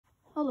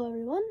Hello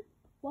everyone,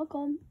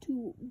 welcome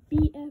to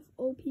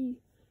BFOP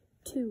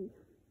 2.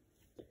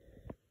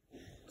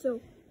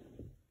 So,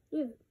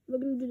 yeah, we're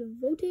going to do the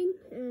voting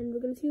and we're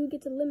going to see who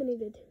gets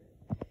eliminated.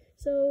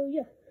 So,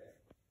 yeah,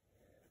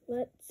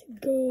 let's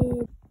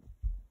go.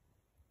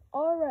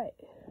 Alright,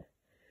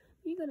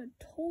 we got a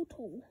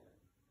total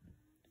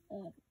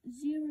of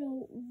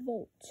 0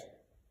 votes.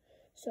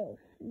 So,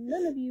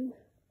 none of you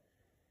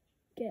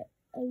get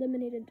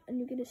eliminated and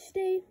you get to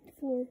stay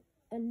for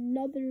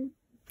another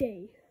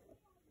day.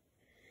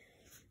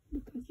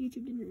 Because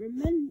YouTube didn't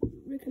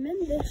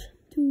recommend this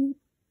to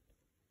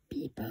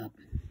BFOP.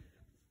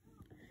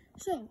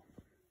 So,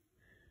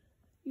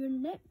 your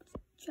next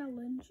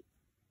challenge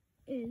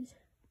is...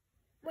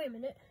 Wait a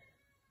minute.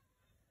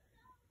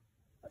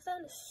 What's that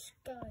in the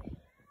sky?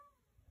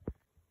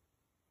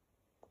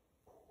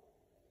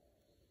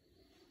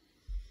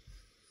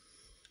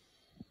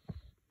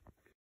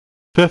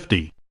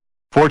 $50,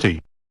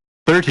 $40,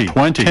 $30,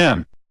 $20,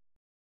 $10.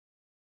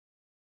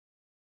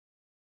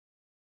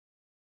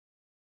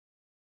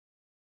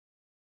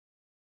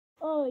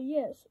 Oh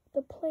yes,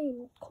 the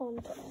plane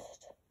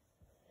contest.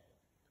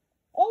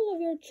 All of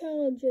your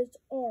challenges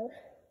are,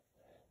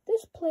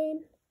 this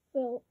plane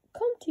will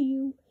come to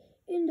you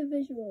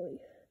individually.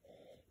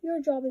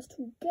 Your job is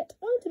to get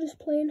onto this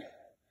plane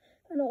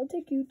and I'll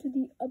take you to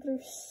the other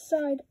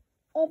side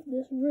of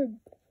this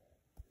room.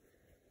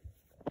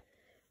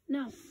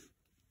 Now,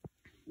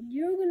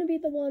 you're going to be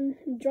the one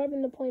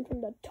driving the plane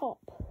from the top.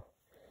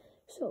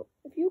 So,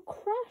 if you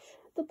crash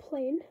the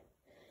plane,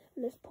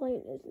 and this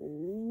plane is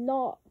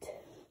not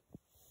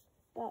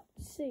that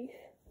safe,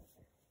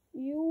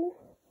 you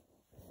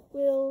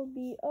will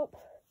be up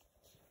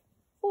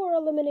for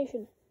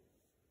elimination.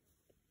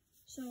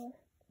 So,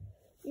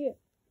 yeah,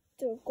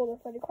 so if Golden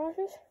Freddy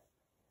crashes,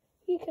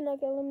 he cannot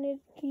get eliminated,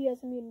 he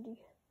has immunity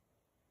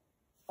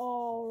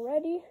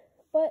already,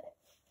 but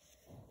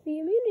the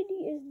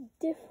immunity is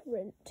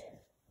different.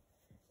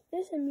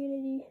 This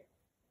immunity,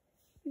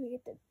 you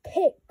get to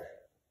pick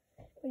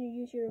when you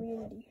use your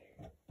immunity.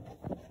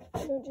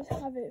 You don't just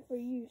have it for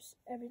use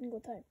every single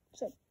time.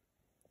 So,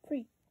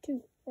 3,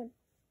 2, 1,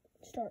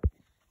 start.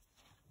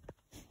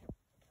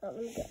 Let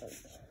me get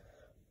this.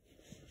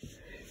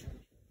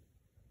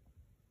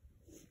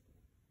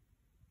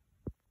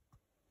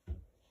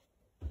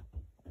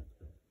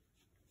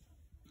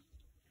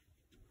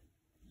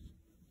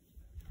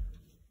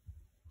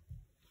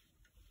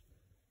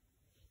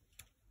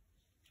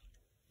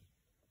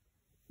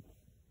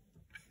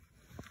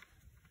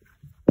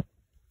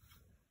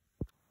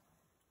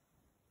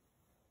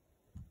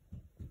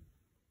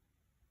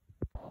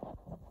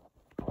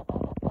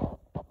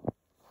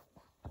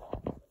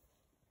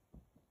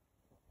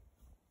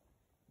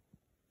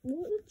 What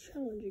was the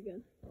challenge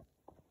again?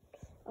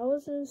 I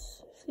was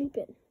just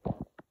sleeping.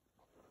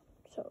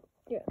 So,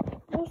 yeah.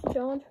 What was the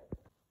challenge?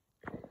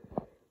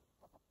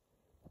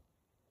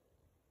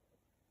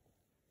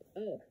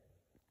 Oh.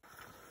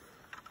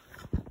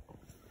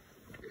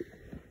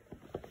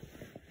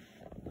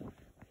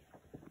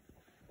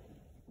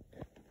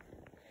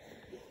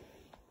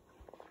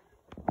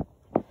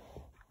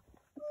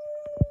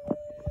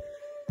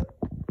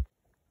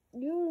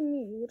 You or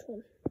me? Which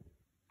one?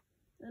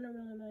 I don't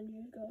really mind.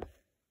 You go.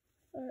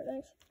 Alright,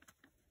 thanks.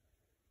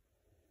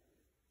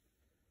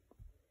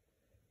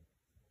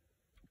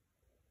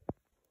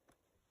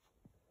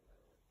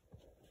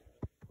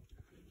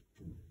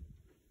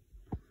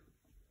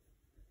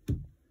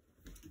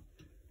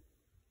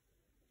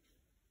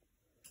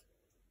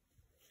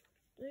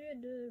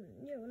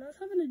 Yeah, when I was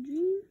having a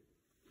dream,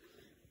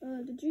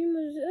 the dream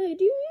was, hey,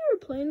 do you hear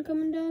a plane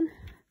coming down?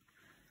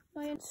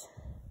 It's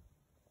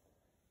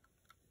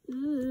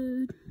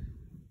good.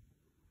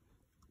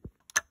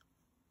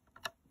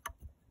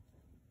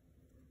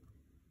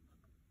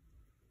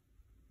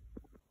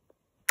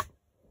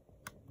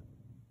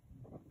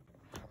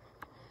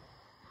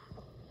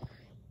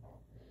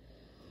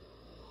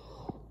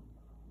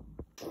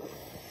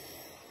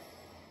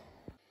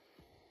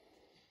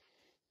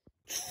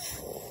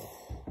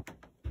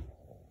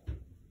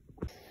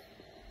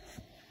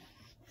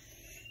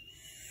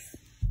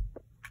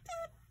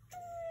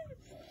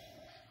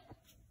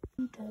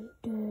 Dun,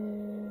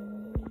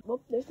 dun.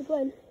 Oh, there's the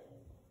plane.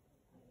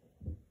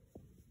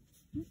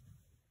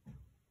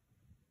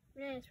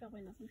 Yeah, it's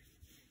probably nothing.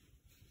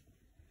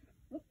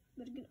 Oh,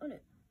 better get on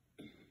it.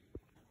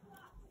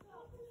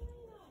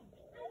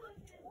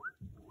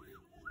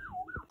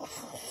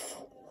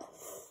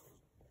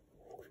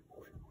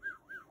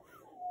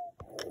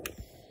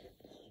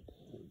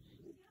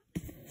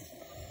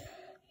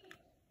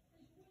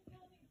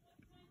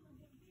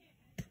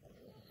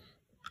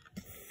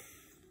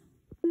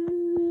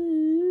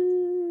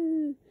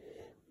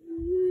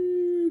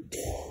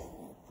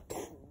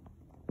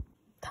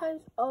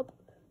 Time's up.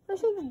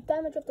 Let's show the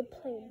damage of the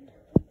plane.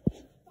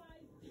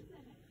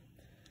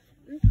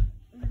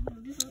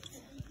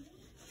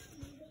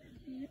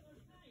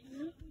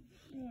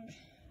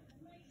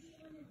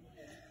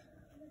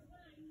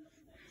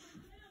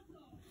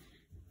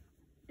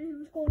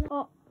 What's going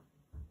on?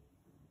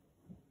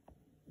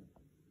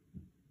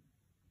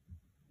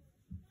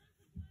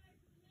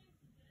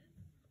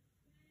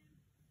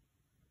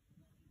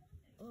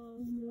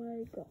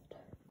 my god.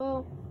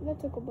 Well,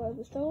 that took a bit of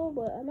a struggle,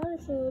 but I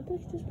managed to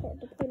push this part of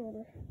the plane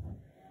over.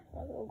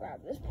 I'll go grab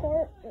this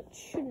part, which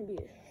shouldn't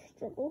be a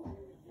struggle.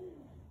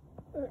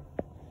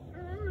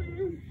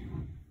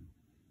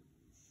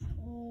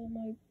 Oh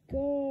my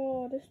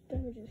god, this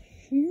damage is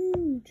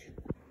huge.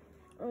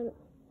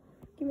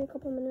 Give me a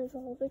couple of minutes,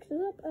 I'll fix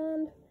this up,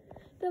 and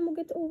then we'll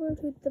get over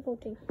to the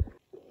voting.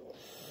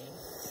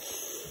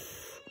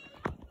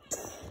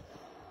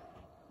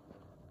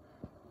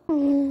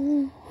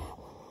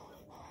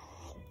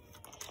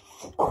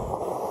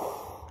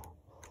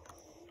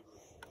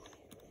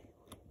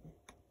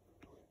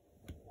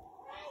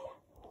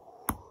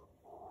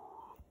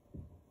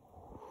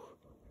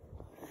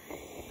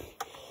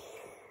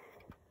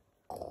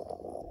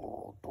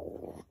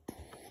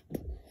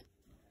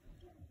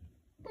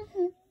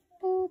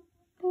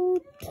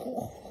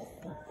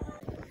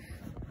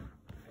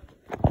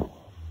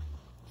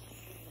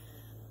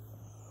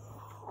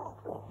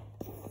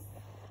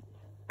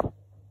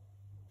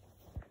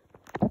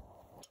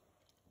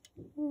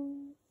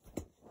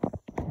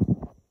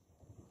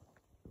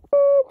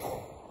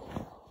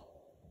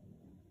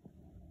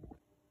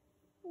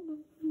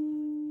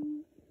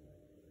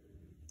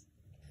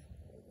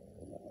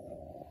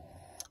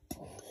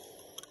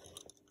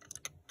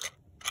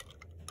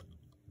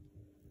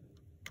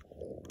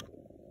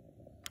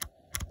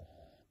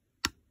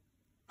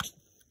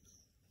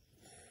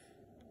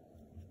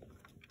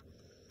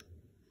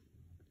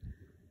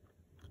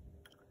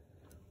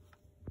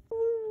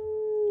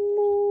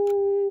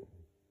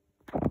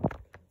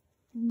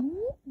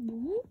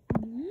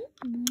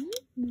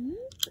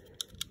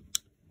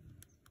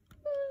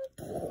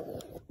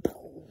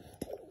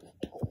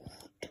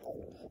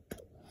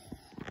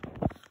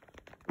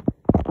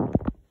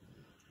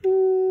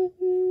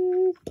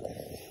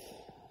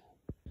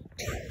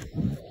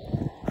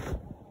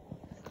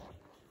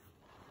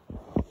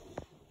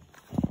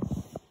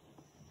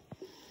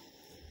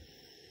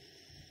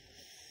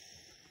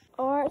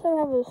 Alright, so I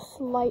have a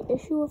slight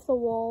issue with the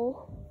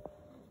wall,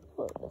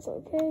 but that's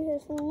okay.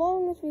 As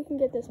long as we can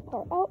get this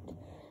part out,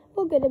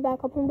 we'll get it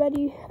back up and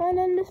ready, and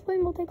then this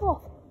plane will take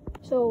off.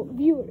 So,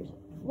 viewers,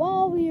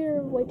 while we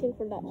are waiting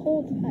for that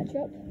hole to patch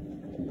up,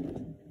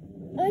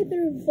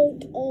 either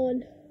vote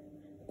on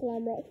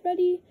Glam Rock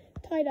ready,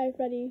 Tie-Dye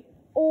ready,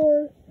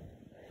 or,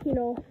 you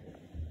know,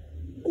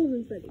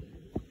 Golden ready.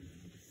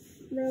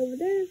 They're over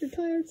there, they're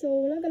tired, so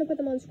we're not going to put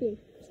them on screen.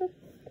 So,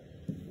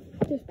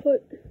 just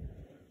put,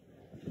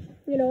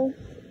 you know,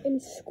 in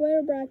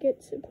square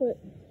brackets, put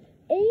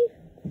A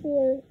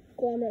for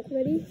Glam Rock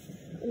ready,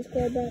 in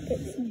square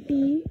brackets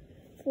B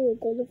for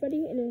Golden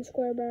ready, and in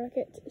square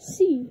brackets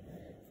C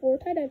for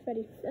Tie-Dye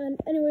ready. And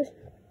anyways,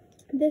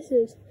 this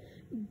is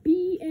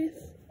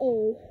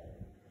BFO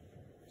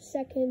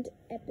second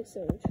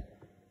episode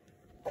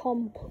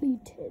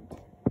completed.